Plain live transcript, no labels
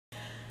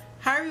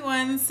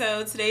everyone,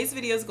 so today's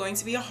video is going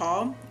to be a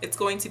haul. It's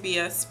going to be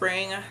a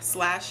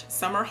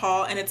spring/summer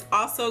haul, and it's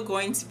also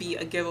going to be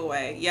a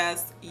giveaway.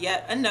 Yes,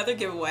 yet another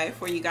giveaway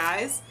for you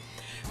guys,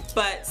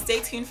 but stay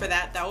tuned for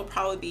that. That will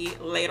probably be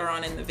later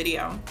on in the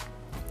video.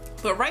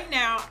 But right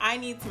now I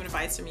need some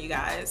advice from you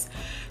guys.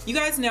 You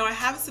guys know I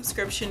have a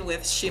subscription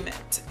with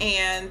Shoemint,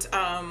 and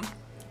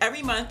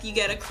every month you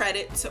get a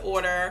credit to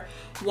order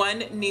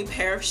one new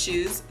pair of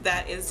shoes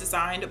that is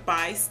designed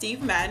by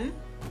Steve Madden.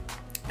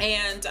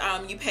 And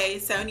you pay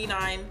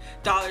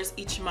 $79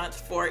 each month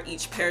for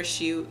each pair of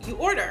shoe you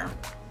order.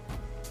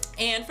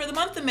 And for the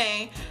month of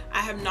May, I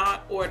have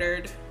not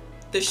ordered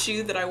the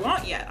shoe that I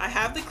want yet. I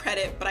have the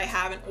credit, but I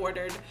haven't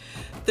ordered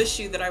the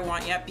shoe that I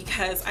want yet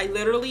because I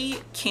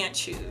literally can't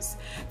choose.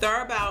 There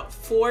are about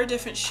 4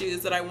 different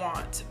shoes that I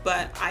want,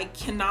 but I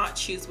cannot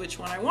choose which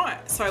one I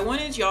want. So I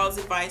wanted y'all's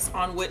advice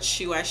on which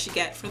shoe I should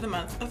get for the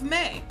month of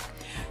May.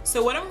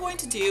 So what I'm going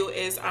to do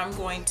is I'm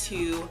going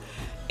to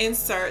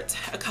insert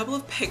a couple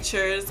of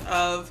pictures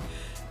of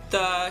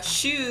the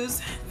shoes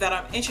that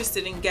I'm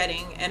interested in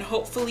getting, and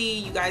hopefully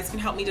you guys can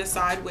help me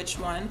decide which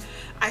one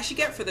I should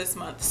get for this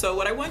month. So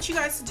what I want you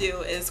guys to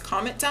do is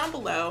comment down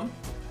below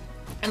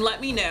and let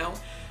me know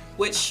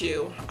which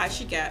shoe I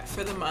should get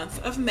for the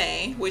month of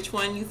May, which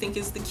one you think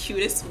is the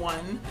cutest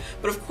one.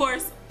 But of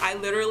course, I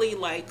literally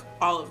like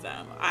all of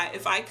them.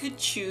 If I could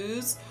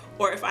choose,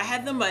 or if I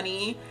had the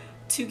money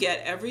to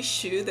get every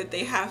shoe that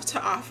they have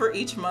to offer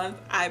each month,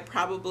 I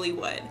probably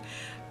would.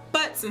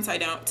 But since I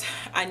don't,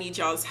 I need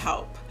y'all's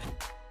help.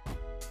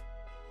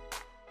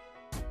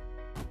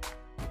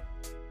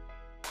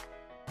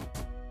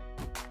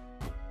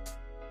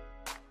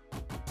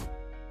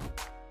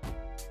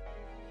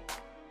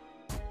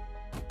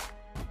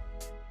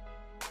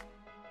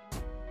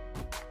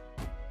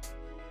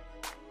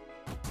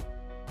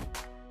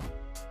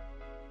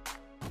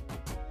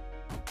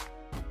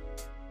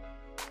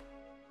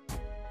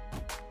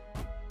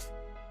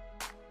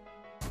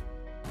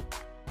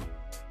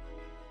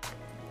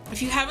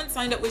 If you haven't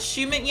signed up with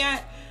Shoemint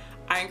yet,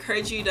 I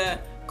encourage you to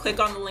click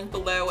on the link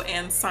below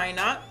and sign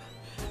up.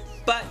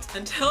 But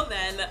until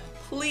then,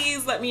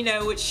 please let me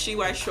know which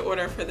shoe I should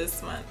order for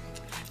this month.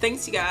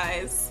 Thanks, you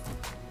guys.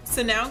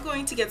 So now I'm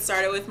going to get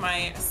started with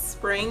my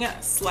spring/summer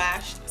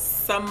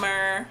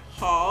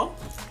haul.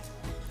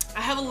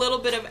 I have a little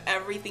bit of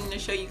everything to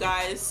show you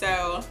guys,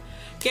 so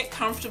get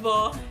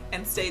comfortable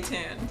and stay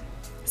tuned.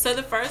 So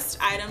the first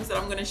items that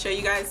I'm going to show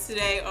you guys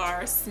today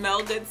are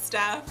smell good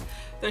stuff.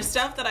 They're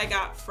stuff that I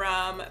got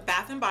from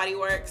Bath & Body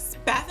Works.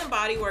 Bath &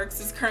 Body Works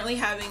is currently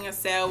having a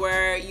sale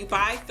where you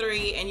buy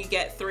 3 and you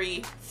get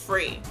 3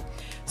 free.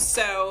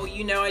 So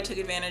you know I took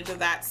advantage of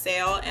that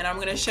sale, and I'm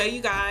gonna show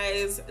you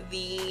guys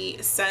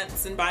the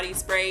scents and body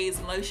sprays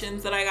and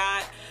lotions that I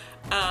got.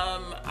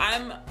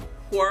 I'm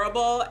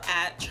horrible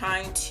at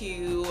trying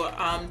to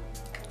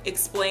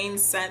explain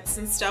scents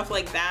and stuff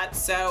like that,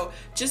 so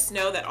just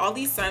know that all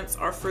these scents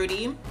are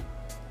fruity.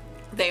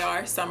 They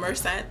are summer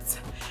scents,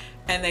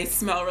 and they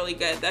smell really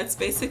good. That's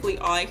basically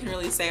all I can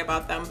really say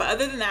about them. But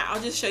other than that,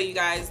 I'll just show you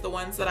guys the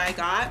ones that I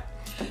got.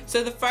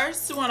 So the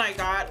first one I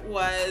got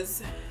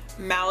was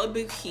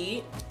Malibu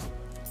Heat,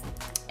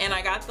 and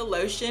I got the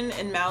lotion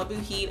in Malibu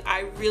Heat.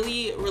 I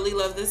really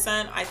love this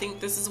scent. I think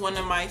this is one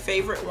of my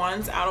favorite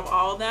ones out of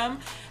all of them.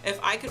 If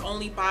I could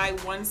only buy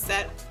one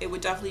set, it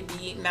would definitely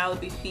be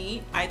Malibu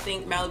Heat. I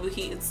think Malibu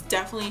Heat is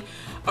definitely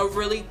a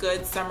really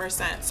good summer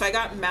scent. So I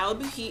got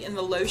Malibu Heat in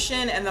the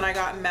lotion, and then I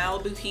got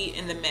Malibu Heat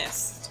in the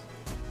mist.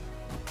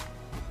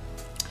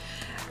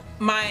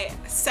 My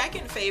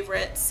second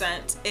favorite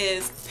scent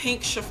is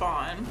Pink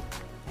Chiffon.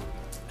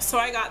 So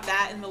I got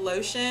that in the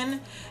lotion,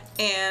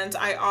 and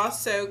I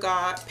also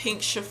got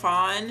Pink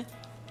Chiffon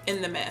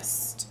in the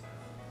mist.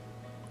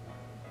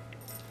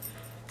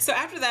 So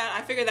after that,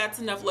 I figured that's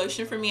enough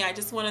lotion for me. I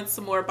just wanted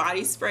some more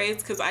body sprays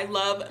because I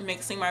love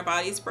mixing my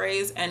body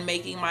sprays and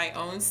making my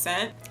own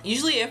scent.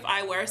 Usually if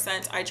I wear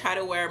scent, I try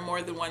to wear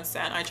more than one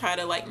scent. I try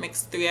to like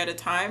mix 3 at a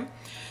time.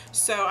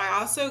 So I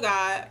also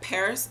got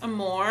Paris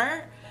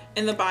Amour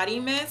in the body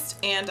mist,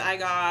 and I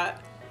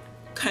got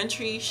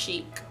Country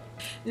Chic.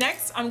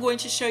 Next, I'm going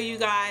to show you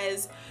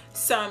guys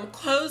some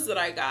clothes that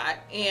I got,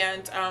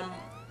 and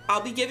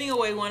I'll be giving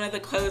away one of the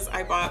clothes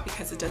I bought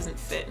because it doesn't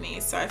fit me,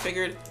 so I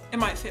figured it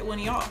might fit one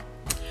of y'all.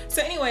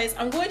 So anyways,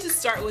 I'm going to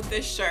start with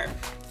this shirt.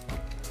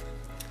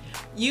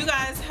 You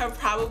guys have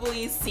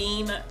probably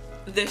seen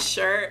this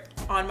shirt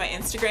on my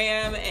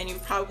Instagram, and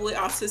you've probably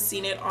also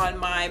seen it on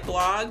my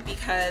blog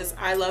because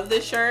I love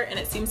this shirt, and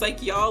it seems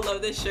like y'all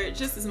love this shirt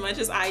just as much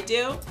as I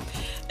do.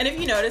 And if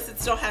you notice, it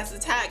still has the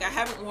tag. I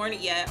haven't worn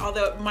it yet,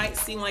 although it might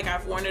seem like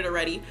I've worn it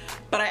already,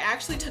 but I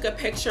actually took a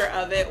picture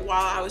of it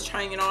while I was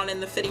trying it on in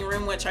the fitting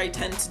room, which I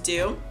tend to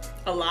do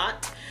a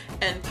lot,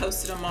 and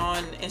posted them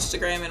on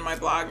Instagram and my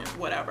blog and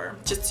whatever,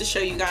 just to show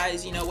you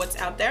guys, you know, what's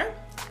out there.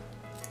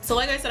 So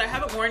like I said, I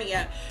haven't worn it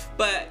yet,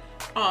 but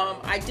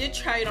I did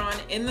try it on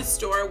in the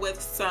store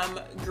with some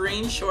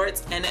green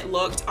shorts, and it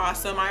looked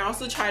awesome. I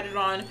also tried it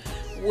on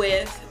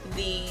with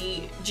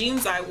the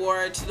jeans I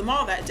wore to the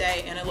mall that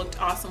day, and it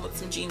looked awesome with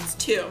some jeans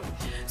too.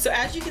 So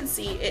as you can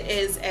see, it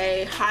is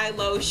a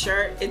high-low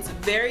shirt. It's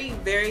very,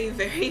 very,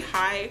 very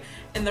high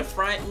in the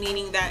front,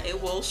 meaning that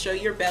it will show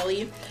your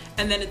belly,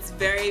 and then it's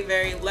very,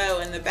 very low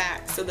in the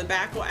back. So the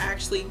back will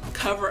actually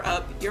cover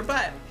up your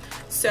butt.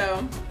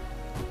 So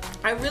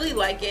I really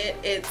like it.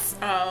 It's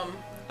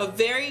a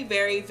very,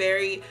 very,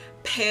 very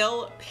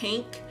pale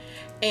pink,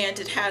 and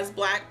it has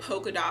black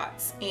polka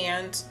dots,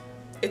 and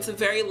it's a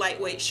very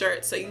lightweight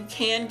shirt, so you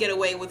can get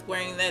away with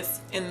wearing this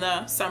in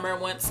the summer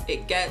once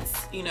it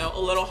gets, you know, a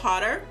little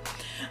hotter.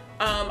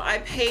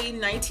 I paid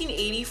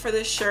 $19.80 for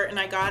this shirt, and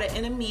I got it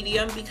in a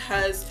medium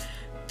because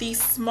the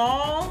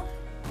small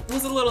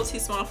was a little too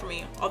small for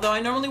me. Although I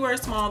normally wear a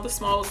small, the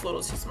small was a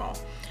little too small.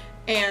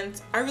 And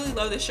I really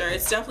love this shirt.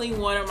 It's definitely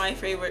one of my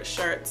favorite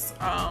shirts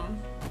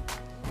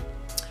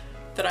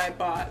that I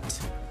bought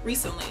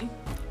recently.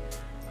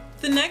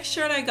 The next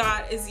shirt I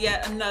got is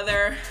yet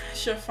another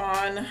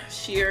chiffon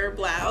sheer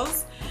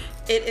blouse.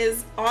 It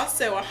is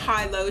also a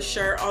high-low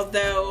shirt,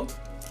 although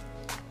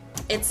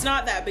it's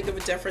not that big of a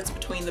difference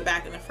between the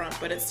back and the front,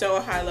 but it's still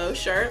a high-low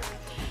shirt.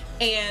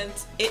 And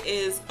it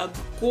is a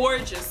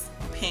gorgeous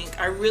pink.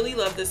 I really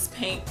love this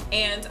pink,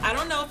 and I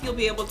don't know if you'll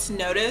be able to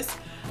notice,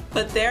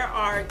 but there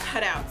are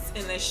cutouts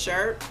in this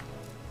shirt.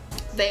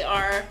 They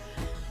are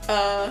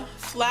a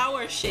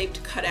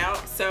flower-shaped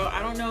cutout, so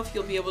I don't know if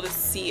you'll be able to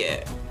see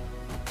it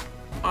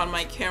on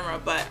my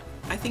camera, but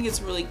I think it's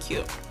really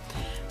cute.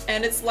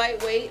 And it's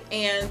lightweight,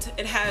 and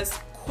it has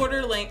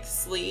quarter-length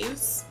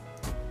sleeves.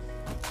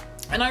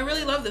 And I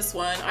really love this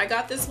one. I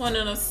got this one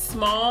in a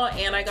small,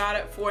 and I got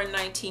it for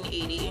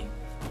 $19.80.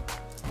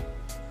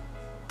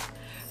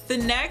 The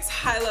next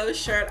high-low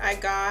shirt I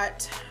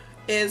got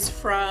is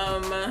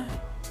from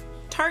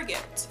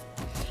Target,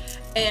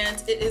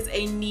 and it is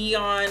a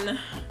neon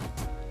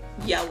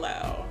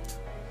yellow.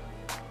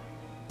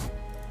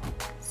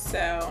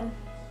 So,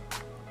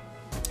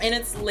 and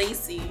it's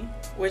lacy,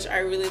 which I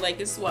really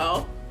like as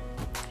well.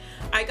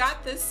 I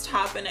got this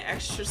top in an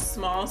extra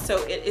small,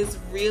 so it is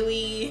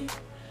really,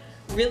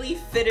 really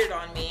fitted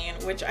on me,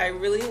 which I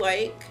really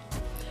like.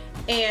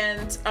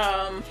 And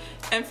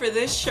for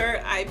this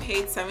shirt I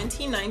paid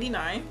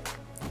 $17.99.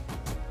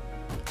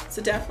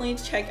 So definitely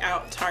check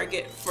out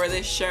Target for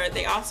this shirt.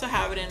 They also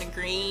have it in a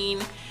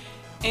green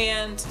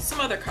and some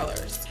other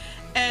colors.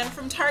 And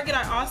from Target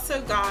I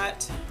also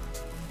got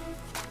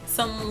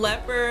some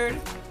leopard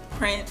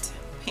print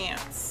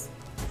pants,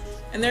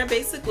 and they're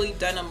basically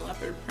denim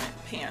leopard print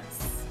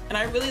pants, and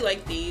I really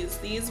like these.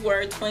 These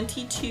were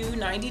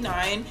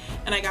 $22.99,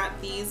 and I got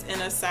these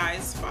in a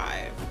size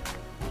 5,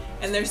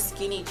 and they're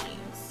skinny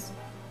jeans.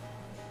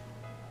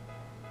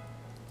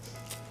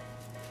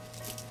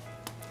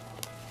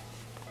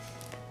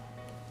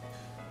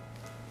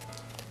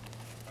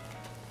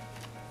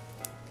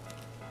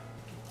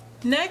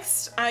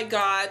 Next I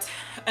got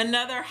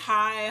another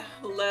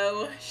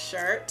high-low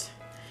shirt,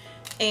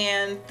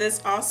 and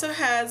this also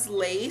has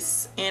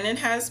lace, and it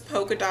has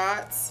polka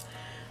dots.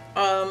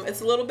 It's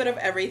a little bit of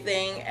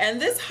everything,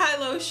 and this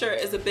high-low shirt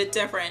is a bit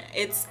different.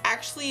 It's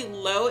actually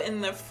low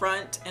in the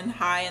front and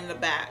high in the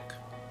back,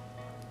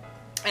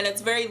 and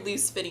it's very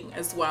loose fitting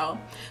as well.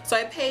 So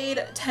I paid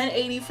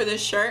 $10.80 for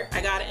this shirt.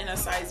 I got it in a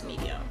size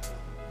medium,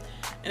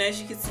 and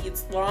as you can see,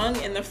 it's long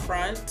in the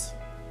front,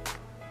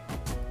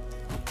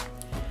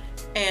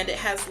 and it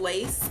has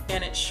lace,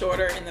 and it's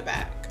shorter in the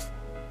back.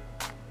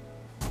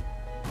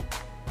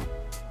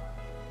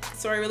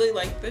 So I really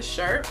like this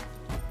shirt.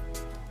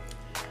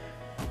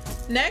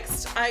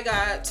 Next I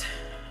got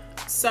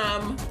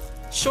some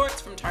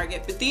shorts from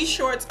Target, but these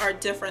shorts are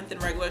different than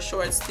regular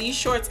shorts. These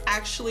shorts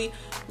actually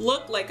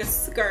look like a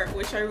skirt,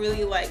 which I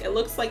really like. It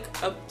looks like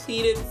a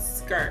pleated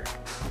skirt,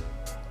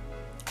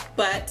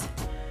 but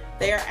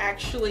they are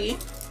actually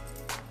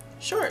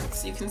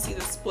shorts. You can see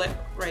the split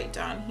right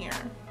down here.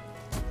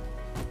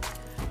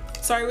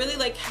 So I really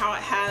like how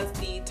it has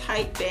the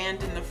tight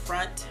band in the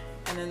front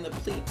and then the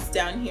pleats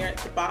down here at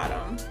the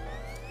bottom.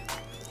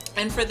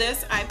 And for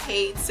this I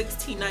paid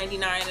 $16.99,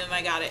 and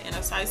I got it in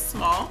a size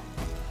small.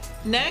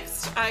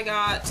 Next I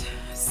got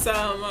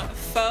some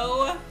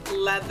faux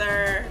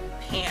leather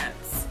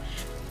pants,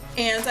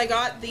 and I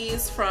got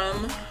these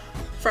from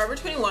Forever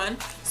 21.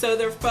 So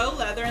they're faux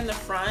leather in the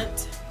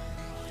front,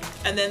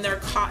 and then they're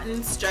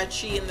cotton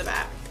stretchy in the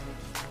back.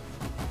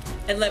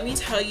 And let me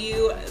tell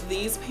you,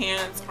 these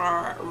pants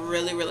are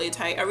really, really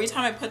tight. Every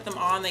time I put them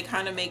on, they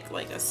kind of make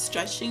like a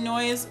stretching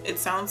noise. It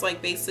sounds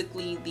like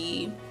basically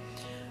the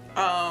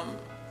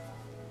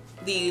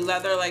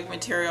leather like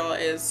material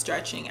is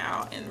stretching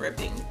out and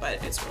ripping,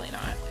 but it's really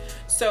not.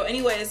 So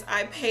anyways,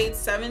 I paid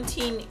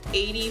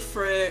 $17.80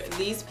 for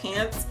these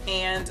pants,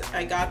 and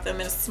I got them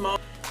in a small,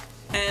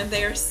 and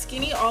they're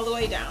skinny all the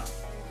way down.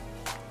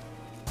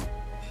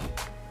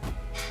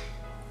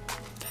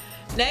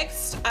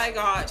 Next I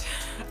got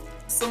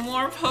some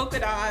more polka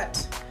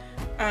dot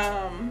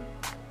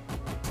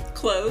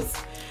clothes.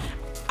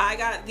 I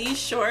got these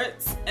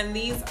shorts, and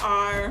these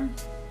are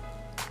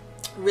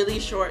really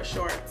short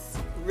shorts,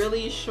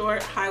 really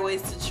short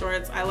high-waisted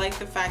shorts. I like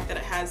the fact that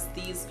it has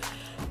these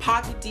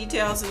pocket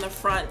details in the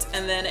front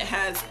and then it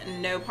has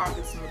no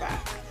pockets in the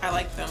back. I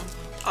like them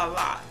a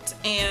lot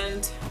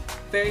and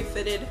very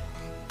fitted.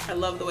 I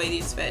love the way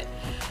these fit.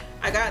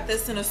 I got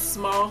this in a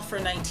small for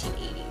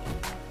 $19.80.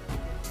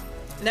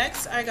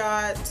 Next I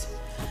got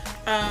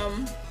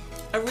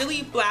a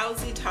really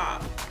blousy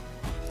top.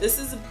 This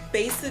is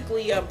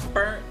basically a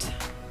burnt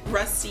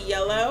rusty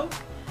yellow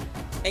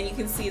and you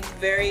can see it's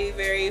very,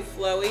 very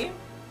flowy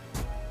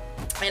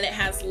and it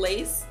has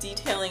lace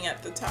detailing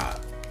at the top.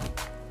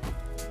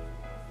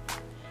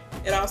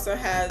 It also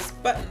has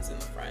buttons in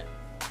the front.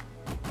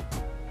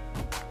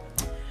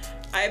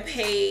 I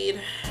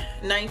paid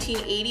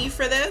 $19.80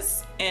 for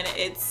this and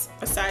it's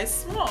a size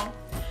small.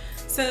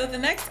 So the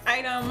next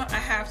item I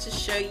have to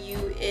show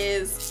you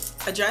is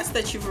a dress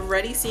that you've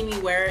already seen me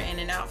wear in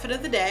an outfit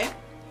of the day.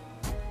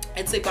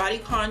 It's a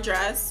bodycon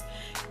dress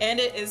and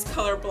it is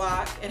color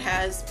block. It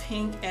has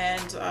pink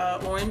and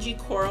orangey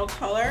coral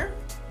color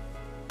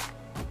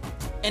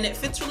and it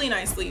fits really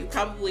nicely. You've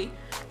probably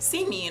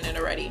seen me in it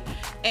already.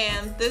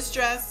 And this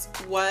dress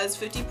was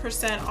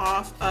 50%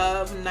 off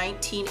of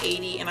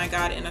 $19.80 and I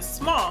got it in a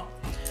small.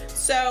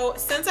 So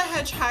since I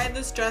had tried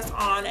this dress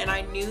on and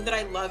I knew that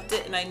I loved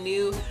it and I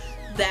knew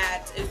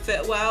that it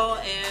fit well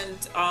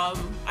and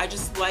I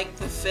just liked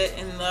the fit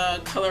and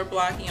the color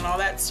blocking and all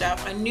that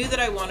stuff, I knew that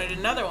I wanted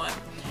another one.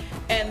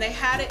 And they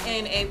had it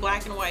in a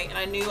black and white and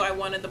I knew I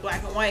wanted the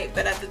black and white,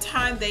 but at the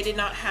time they did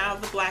not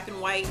have the black and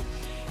white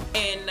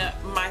in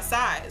my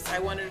size. I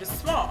wanted a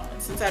small,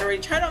 and since I'd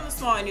already tried on the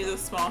small, I knew the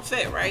small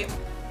fit, right?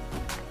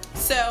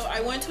 So I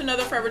went to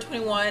another Forever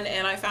 21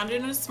 and I found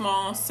it in a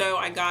small, so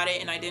I got it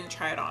and I didn't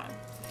try it on.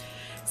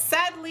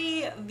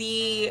 Sadly,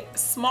 the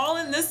small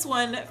in this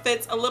one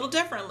fits a little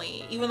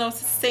differently. Even though it's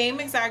the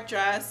same exact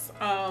dress,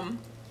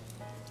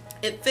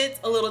 it fits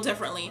a little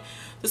differently.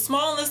 The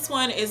small in this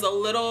one is a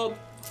little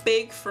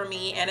big for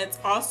me and it's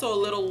also a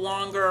little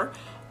longer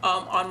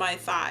on my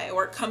thigh,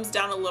 or it comes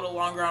down a little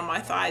longer on my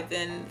thigh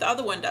than the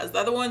other one does. The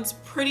other one's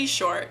pretty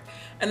short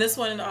and this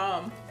one,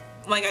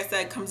 like I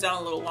said, comes down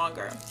a little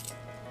longer.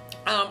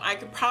 I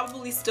could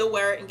probably still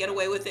wear it and get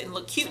away with it and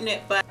look cute in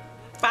it, but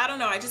I don't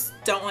know, I just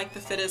don't like the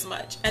fit as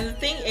much. And the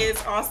thing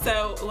is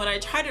also, when I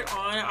tried it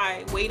on,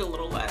 I weighed a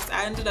little less.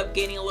 I ended up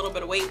gaining a little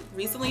bit of weight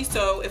recently,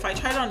 so if I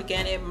tried it on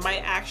again, it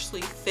might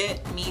actually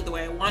fit me the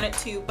way I want it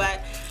to,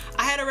 but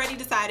I had already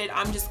decided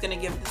I'm just gonna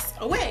give this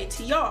away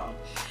to y'all.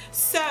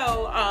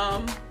 So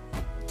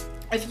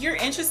if you're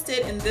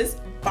interested in this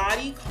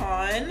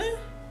bodycon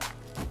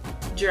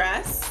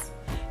dress,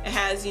 it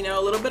has, you know,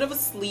 a little bit of a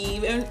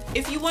sleeve, and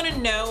if you want to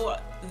know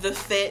the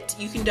fit,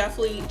 you can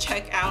definitely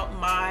check out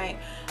my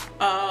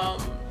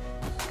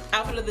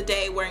outfit of the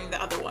day wearing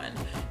the other one.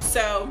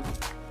 So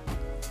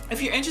if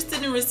you're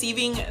interested in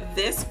receiving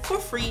this for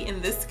free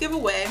in this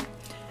giveaway,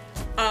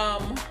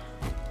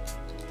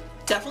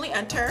 definitely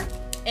enter.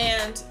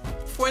 And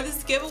for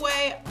this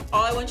giveaway,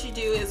 all I want you to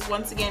do is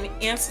once again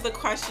answer the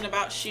question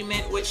about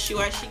Shoemint, which shoe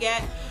I should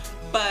get.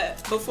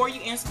 But before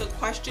you answer the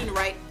question,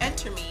 write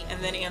enter me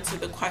and then answer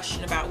the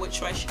question about which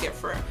shoe I should get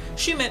for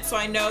Shoemint, so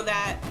I know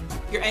that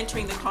you're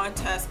entering the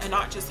contest and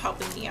not just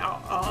helping me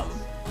out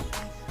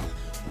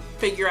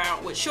figure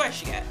out which shoe I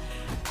should get.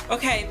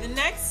 Okay, the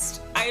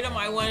next item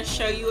I want to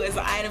show you is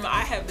an item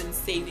I have been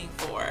saving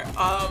for.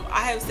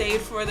 I have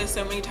saved for this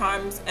so many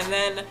times, and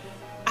then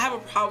I have a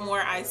problem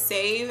where I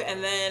save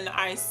and then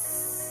I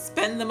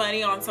spend the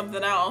money on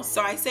something else.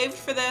 So I saved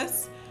for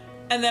this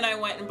and then I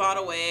went and bought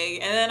a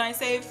wig, and then I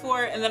saved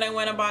for it and then I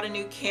went and bought a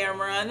new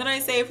camera, and then I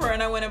saved for it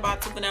and I went and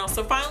bought something else.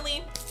 So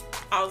finally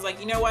I was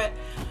like, you know what,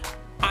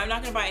 I'm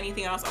not gonna buy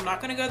anything else. I'm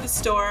not gonna go to the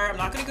store, I'm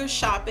not gonna go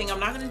shopping, I'm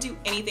not gonna do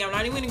anything, I'm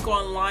not even gonna go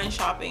online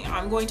shopping.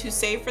 I'm going to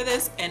save for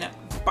this and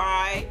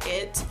buy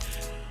it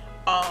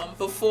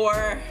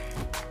before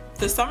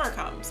the summer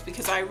comes,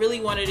 because I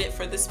really wanted it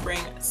for the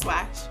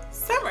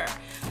spring/summer.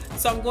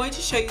 So I'm going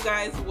to show you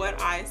guys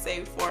what I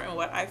saved for and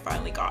what I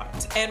finally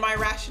got, and my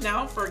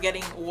rationale for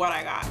getting what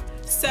I got.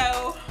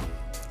 So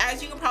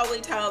as you can probably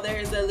tell,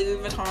 there's a Louis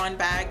Vuitton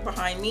bag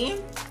behind me.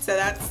 So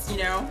that's, you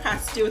know,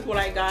 has to do with what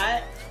I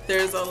got.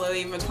 There's a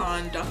Louis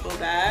Vuitton duffel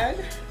bag,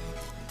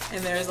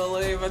 and there's a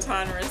Louis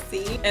Vuitton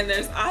receipt, and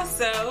there's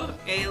also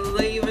a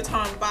Louis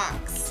Vuitton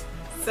box.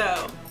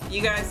 So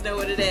you guys know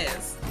what it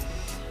is.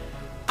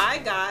 I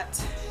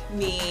got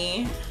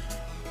me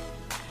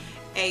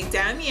a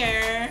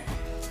damier.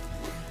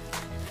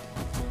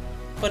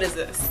 What is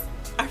this?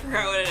 I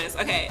forgot what it is.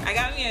 Okay, I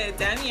got me a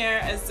damier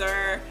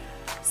Azur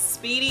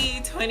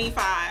Speedy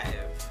 25.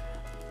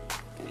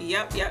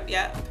 Yep.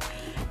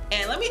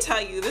 And let me tell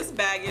you, this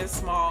bag is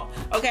small.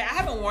 Okay, I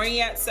haven't worn it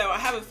yet, so I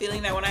have a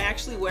feeling that when I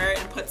actually wear it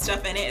and put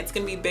stuff in it, it's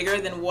gonna be bigger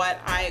than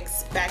what I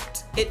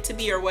expect it to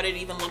be or what it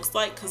even looks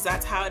like, because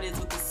that's how it is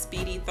with the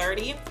Speedy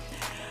 30.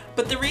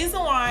 But the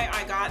reason why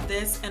I got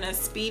this in a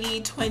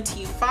Speedy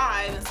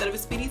 25 instead of a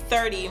Speedy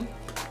 30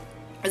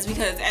 is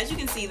because, as you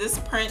can see, this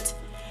print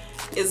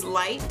is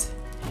light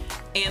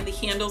and the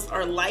handles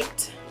are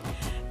light,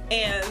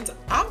 And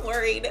I'm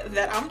worried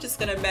that I'm just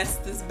gonna mess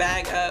this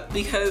bag up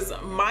because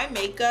my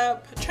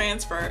makeup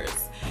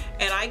transfers,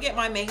 and I get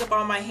my makeup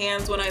on my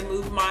hands when I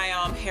move my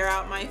hair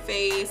out my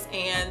face,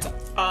 and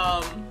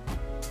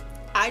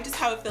I just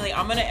have a feeling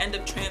I'm gonna end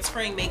up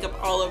transferring makeup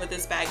all over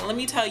this bag. And let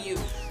me tell you,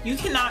 you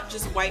cannot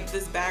just wipe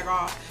this bag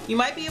off. You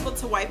might be able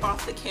to wipe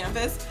off the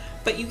canvas,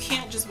 but you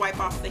can't just wipe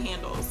off the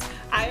handles.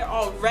 I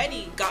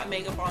already got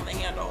makeup on the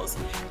handles,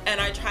 and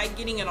I tried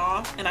getting it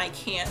off and I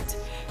can't.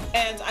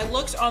 And I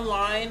looked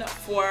online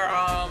for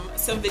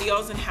some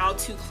videos on how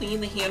to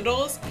clean the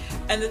handles,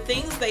 and the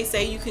things they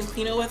say you can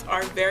clean it with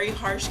are very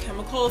harsh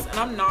chemicals, and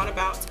I'm not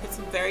about to put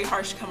some very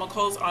harsh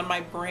chemicals on my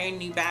brand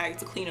new bag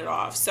to clean it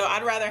off. So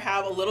I'd rather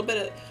have a little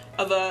bit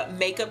of a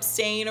makeup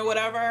stain or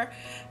whatever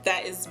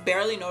that is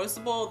barely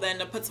noticeable than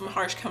to put some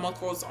harsh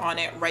chemicals on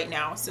it right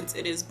now since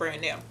it is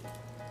brand new.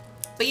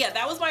 But yeah,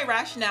 that was my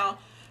rationale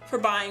for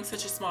buying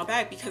such a small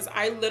bag, because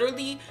I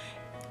literally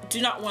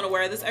do not want to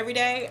wear this every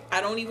day.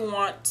 I don't even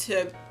want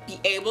to be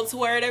able to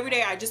wear it every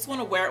day. I just want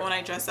to wear it when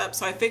I dress up.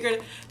 So I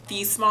figured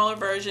the smaller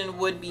version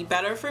would be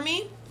better for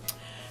me,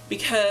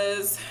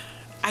 because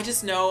I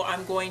just know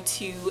I'm going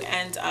to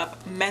end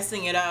up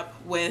messing it up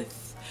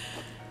with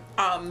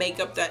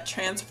makeup that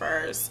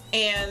transfers.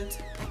 And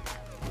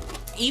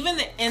even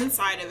the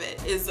inside of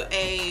it is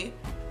a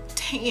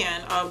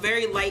tan, a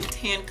very light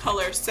tan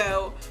color.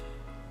 So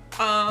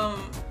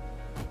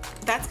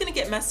that's gonna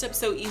get messed up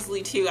so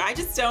easily too. I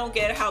just don't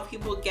get how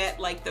people get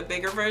like the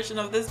bigger version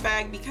of this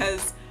bag,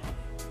 because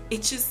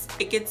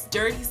it gets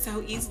dirty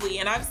so easily.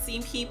 And I've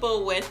seen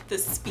people with the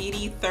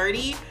Speedy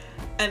 30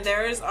 and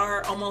theirs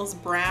are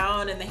almost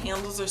brown and the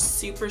handles are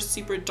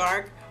super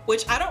dark,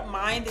 which I don't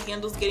mind the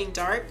handles getting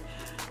dark,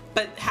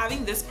 but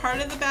having this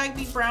part of the bag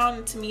be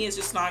brown to me is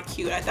just not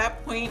cute. At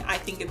that point, I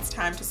think it's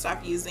time to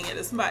stop using it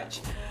as much.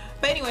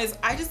 But anyways,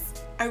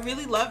 I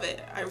really love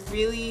it. I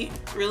really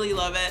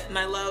love it, and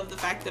I love the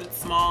fact that it's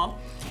small.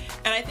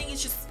 And I think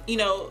it's just, you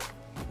know,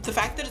 the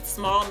fact that it's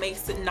small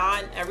makes it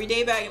not an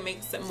everyday bag. It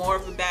makes it more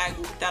of a bag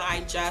that I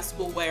just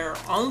will wear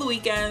on the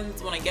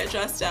weekends when I get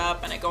dressed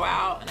up and I go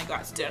out and I go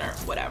out to dinner,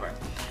 whatever.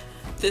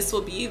 This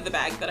will be the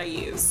bag that I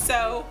use.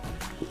 So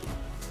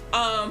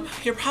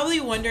you're probably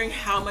wondering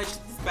how much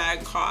this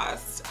bag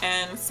costs,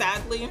 and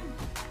sadly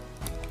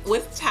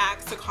with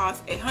tax it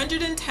costs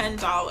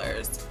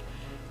 $110.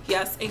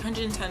 Yes,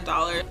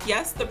 $110.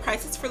 Yes, the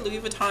prices for Louis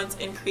Vuittons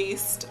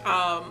increased.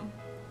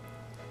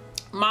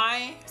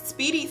 My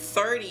Speedy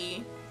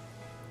 30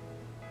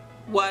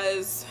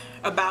 was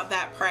about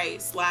that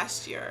price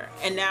last year,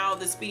 and now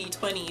the Speedy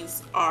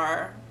 20s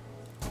are,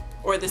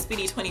 or the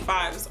Speedy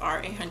 25s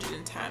are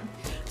 $110.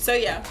 So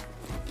yeah,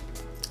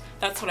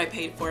 that's what I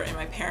paid for it, and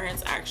my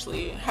parents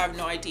actually have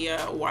no idea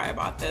why I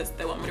bought this.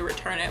 They want me to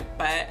return it,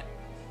 but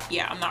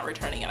yeah, I'm not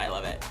returning it. I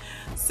love it.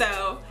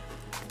 So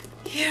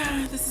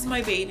yeah, this is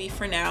my baby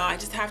for now. I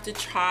just have to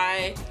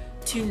try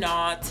to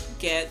not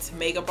get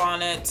makeup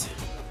on it.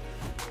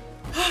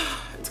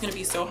 It's gonna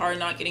be so hard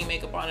not getting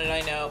makeup on it,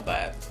 I know,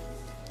 but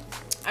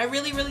I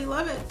really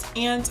love it,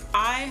 and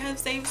I have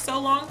saved so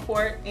long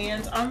for it,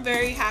 and I'm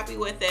very happy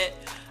with it.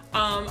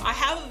 I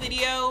have a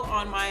video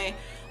on my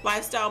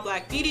Lifestyle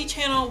Black Beauty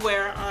channel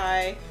where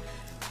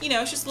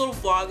it's just a little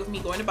vlog of me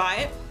going to buy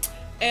it.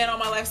 And on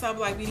my Lifestyle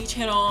Black Beauty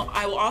channel,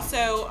 I will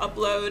also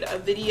upload a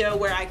video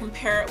where I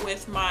compare it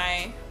with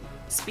my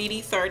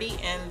Speedy 30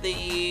 in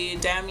the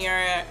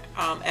Damier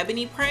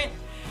ebony print.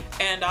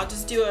 And I'll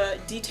just do a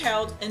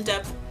detailed,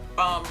 in-depth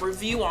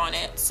review on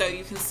it, so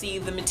you can see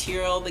the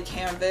material, the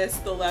canvas,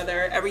 the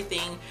leather,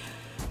 everything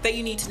that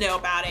you need to know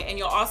about it. And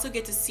you'll also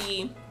get to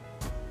see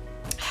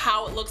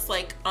how it looks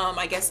like,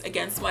 I guess,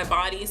 against my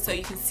body, so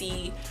you can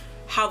see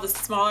how the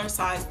smaller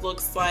size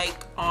looks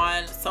like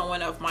on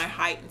someone of my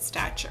height and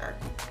stature.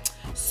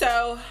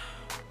 So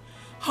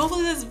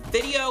hopefully this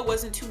video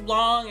wasn't too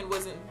long and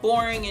wasn't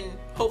boring, and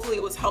hopefully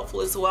it was helpful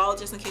as well,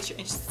 just in case you're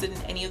interested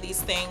in any of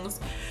these things.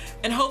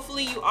 And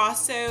hopefully you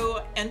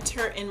also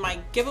enter in my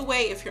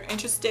giveaway if you're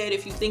interested,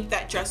 if you think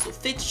that dress will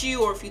fit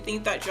you, or if you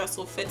think that dress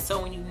will fit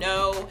someone you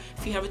know.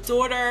 If you have a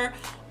daughter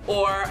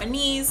or a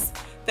niece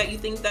that you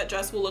think that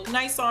dress will look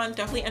nice on,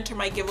 definitely enter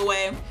my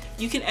giveaway.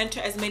 You can enter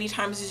as many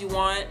times as you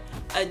want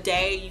a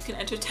day. You can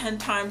enter 10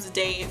 times a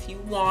day if you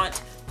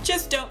want.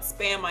 Just don't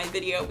spam my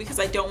video, because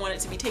I don't want it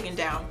to be taken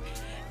down.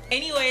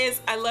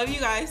 Anyways, I love you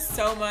guys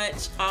so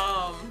much.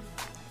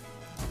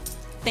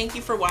 Thank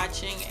you for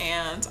watching,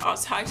 and I'll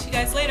talk to you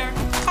guys later.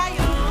 Bye,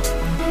 y'all.